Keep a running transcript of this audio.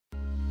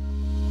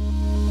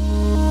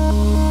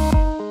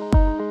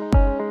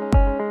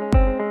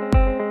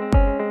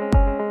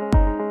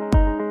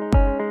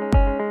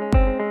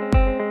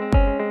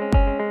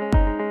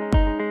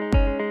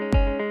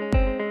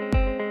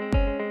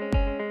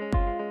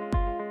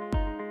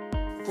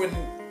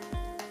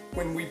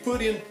When we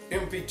put in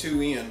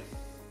MP2 in,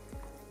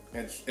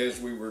 as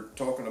we were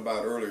talking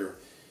about earlier,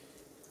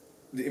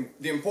 the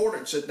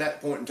importance at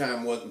that point in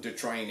time wasn't to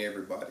train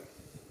everybody.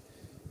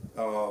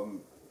 I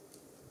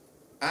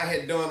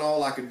had done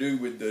all I could do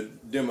with the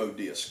demo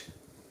disc.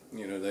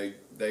 You know,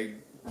 they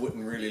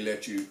wouldn't really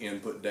let you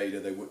input data,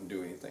 they wouldn't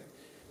do anything.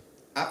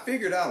 I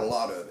figured out a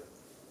lot of it,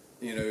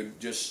 you know,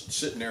 just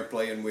sitting there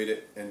playing with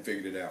it and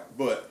figured it out.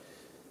 But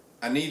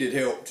I needed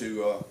help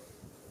to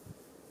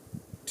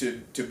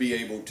be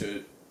able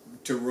to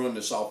run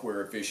the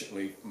software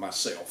efficiently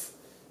myself.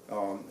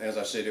 As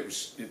I said, it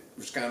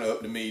was kind of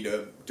up to me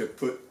to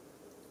put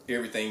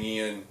everything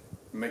in,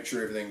 make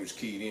sure everything was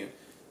keyed in.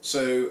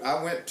 So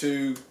I went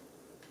to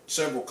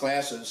several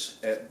classes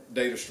at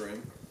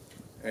DataStream,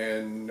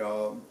 and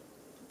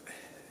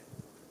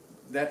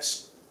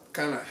that's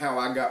kind of how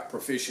I got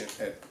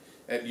proficient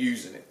at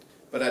using it.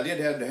 But I did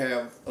have to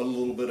have a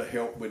little bit of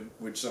help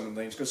with some of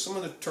the things, because some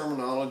of the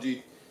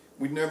terminology,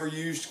 we'd never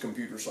used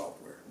computer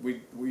software.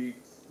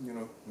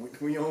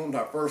 We owned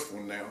our first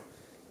one now,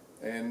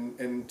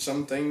 and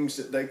some things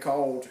that they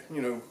called,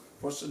 you know,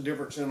 what's the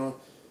difference in a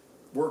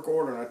work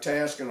order and a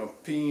task and a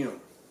PM?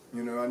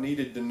 You know, I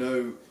needed to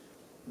know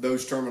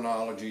those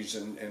terminologies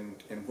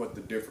and what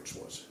the difference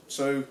was.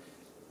 So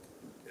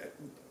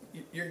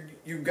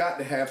you've got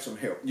to have some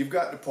help. You've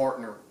got to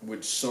partner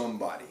with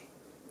somebody.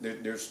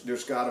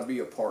 There's got to be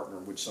a partner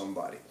with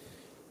somebody.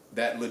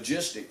 That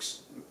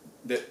logistics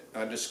that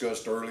I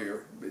discussed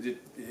earlier,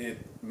 it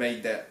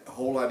made that a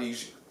whole lot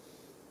easier,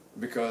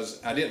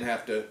 because I didn't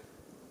have to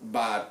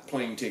buy a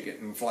plane ticket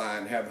and fly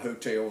and have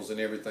hotels and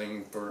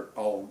everything for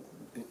all,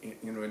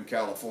 you know, in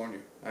California.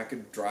 I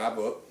could drive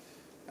up.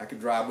 I could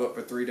drive up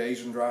for 3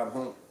 days and drive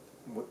home,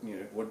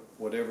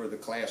 whatever the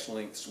class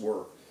lengths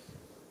were.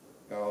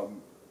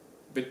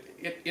 But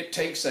it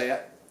takes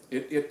that.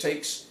 It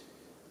takes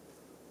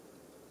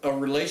a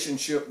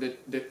relationship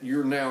that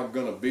you're now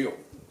going to build,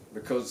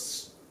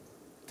 because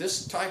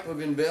this type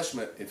of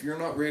investment, if you're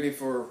not ready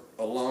for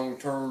a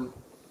long-term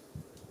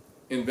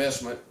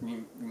investment,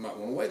 you might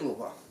want to wait a little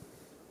while,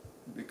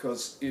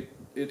 because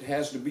it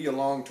has to be a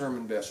long-term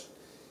investment.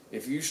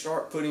 If you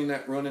start putting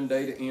that running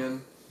data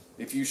in,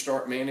 if you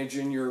start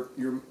managing your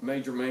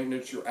major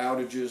maintenance, your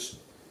outages,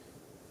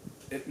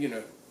 you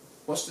know,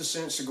 what's the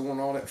sense of going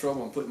all that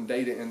trouble and putting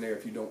data in there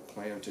if you don't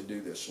plan to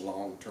do this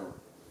long-term?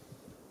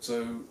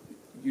 So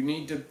you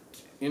need to,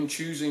 in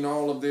choosing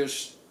all of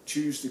this,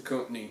 choose the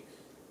company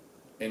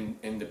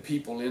and the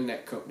people in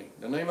that company.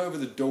 The name over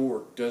the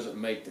door doesn't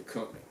make the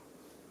company.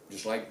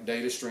 Just like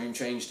DataStream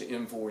changed to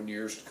M4 in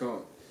years to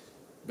come.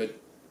 But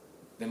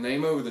the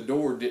name over the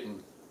door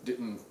didn't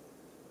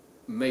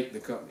make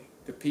the company.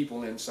 The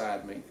people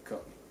inside make the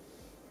company.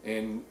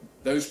 And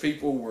those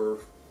people were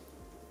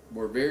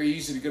very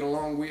easy to get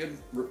along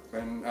with,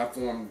 and I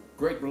formed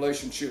great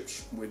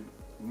relationships with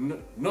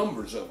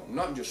numbers of them,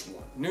 not just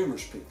one,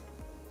 numerous people.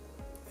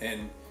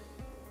 And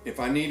if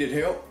I needed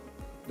help,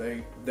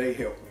 they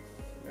helped me.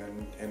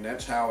 And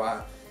that's how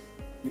I,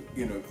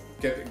 you know,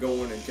 kept it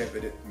going and kept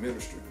it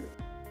administered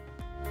good.